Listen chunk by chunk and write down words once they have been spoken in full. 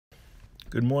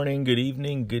Good morning, good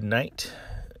evening, good night,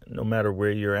 no matter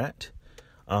where you're at.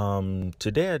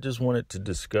 Today I just wanted to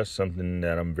discuss something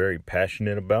that I'm very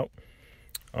passionate about.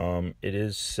 It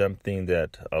is something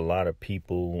that a lot of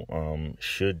people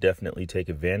should definitely take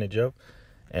advantage of.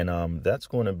 And that's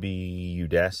going to be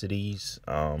Udacity's,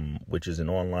 which is an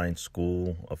online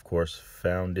school, of course,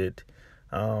 founded,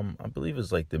 I believe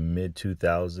it's like the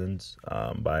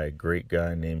mid-2000s by a great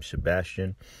guy named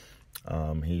Sebastian.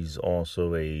 He's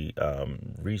also a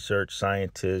research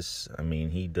scientist. I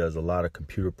mean, he does a lot of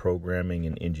computer programming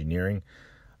and engineering.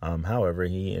 However,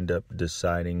 he ended up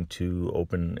deciding to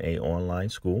open a online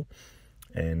school,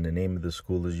 and the name of the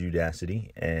school is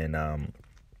Udacity. And I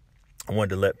wanted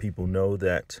to let people know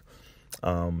that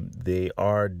they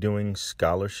are doing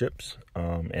scholarships,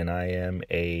 and I am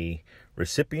a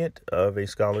recipient of a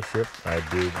scholarship. I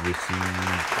did receive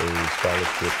a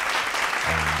scholarship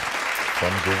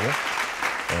from Google,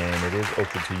 and it is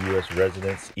open to U.S.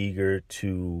 residents eager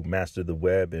to master the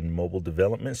web and mobile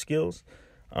development skills.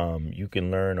 You can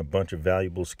learn a bunch of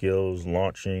valuable skills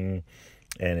launching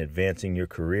and advancing your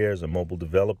career as a mobile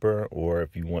developer, or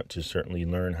if you want to certainly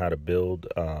learn how to build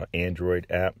Android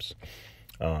apps.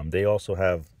 They also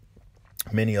have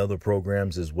many other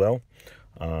programs as well.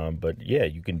 But yeah,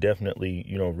 you can definitely,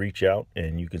 reach out,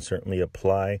 and you can certainly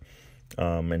apply.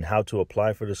 And how to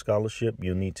apply for the scholarship: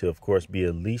 you'll need to, of course, be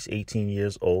at least 18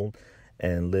 years old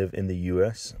and live in the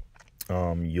U.S.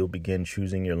 You'll begin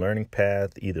choosing your learning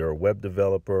path, either a web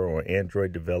developer or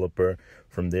Android developer.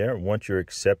 From there, once you're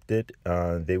accepted,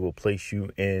 they will place you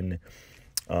in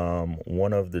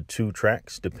one of the two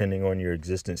tracks, depending on your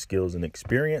existing skills and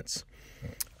experience.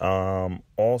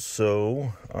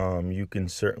 Also, you can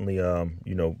certainly,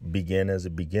 begin as a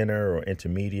beginner or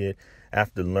intermediate.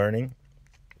 After learning,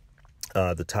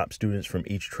 the top students from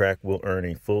each track will earn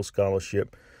a full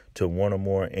scholarship to one or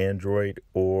more Android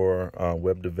or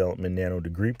web development nano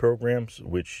degree programs,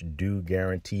 which do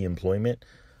guarantee employment.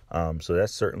 So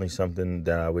that's certainly something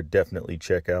that I would definitely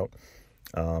check out.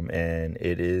 And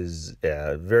it is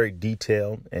very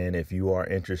detailed. And if you are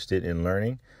interested in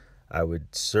learning, I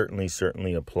would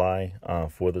certainly apply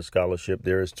for the scholarship.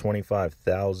 There is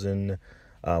 25,000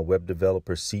 web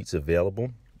developer seats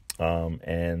available.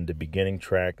 And the beginning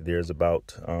track, there's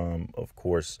about, of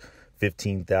course,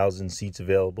 15,000 seats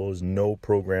available. There's no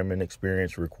programming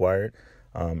experience required.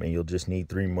 And you'll just need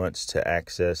 3 months to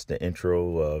access the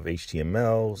intro of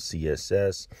HTML,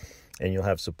 CSS, and you'll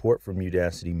have support from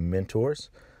Udacity mentors.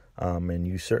 And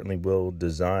you certainly will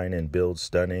design and build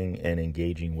stunning and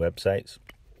engaging websites.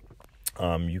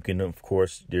 You can, of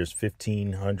course, there's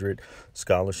 1,500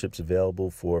 scholarships available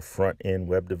for front-end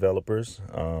web developers,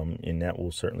 and that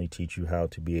will certainly teach you how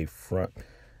to be a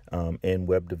front-end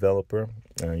web developer.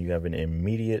 You have an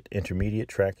intermediate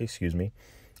track,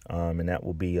 and that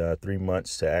will be 3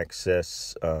 months to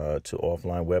access to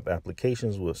offline web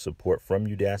applications with support from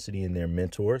Udacity and their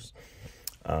mentors.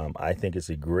 I think it's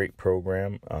a great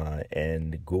program,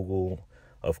 and Google,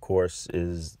 of course,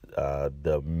 is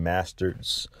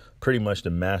pretty much the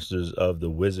masters of the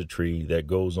wizardry that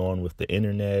goes on with the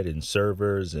internet and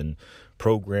servers and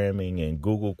programming and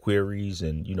Google queries.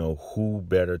 And, who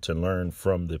better to learn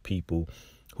from the people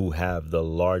who have the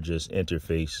largest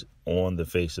interface on the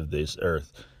face of this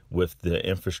earth, with the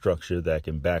infrastructure that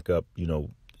can back up,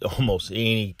 almost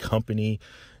any company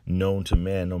known to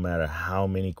man, no matter how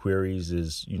many queries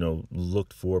is,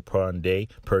 looked for per day.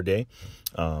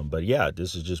 But yeah,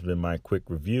 this has just been my quick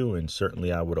review, and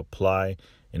certainly I would apply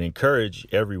and encourage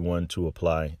everyone to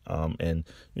apply. And,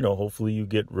 hopefully you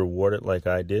get rewarded like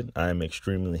I did. I am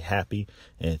extremely happy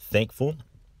and thankful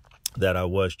that I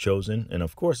was chosen. And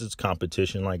of course, it's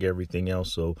competition like everything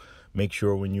else. So make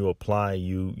sure when you apply,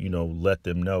 you let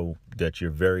them know that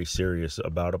you're very serious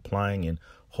about applying, and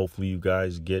hopefully you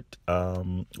guys get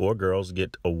or girls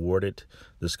get awarded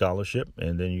the scholarship,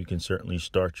 and then you can certainly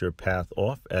start your path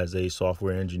off as a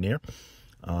software engineer.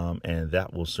 And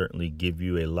that will certainly give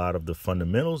you a lot of the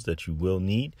fundamentals that you will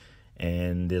need.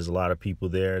 And there's a lot of people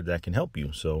there that can help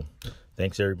you. So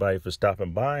thanks everybody for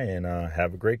stopping by, and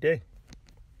have a great day.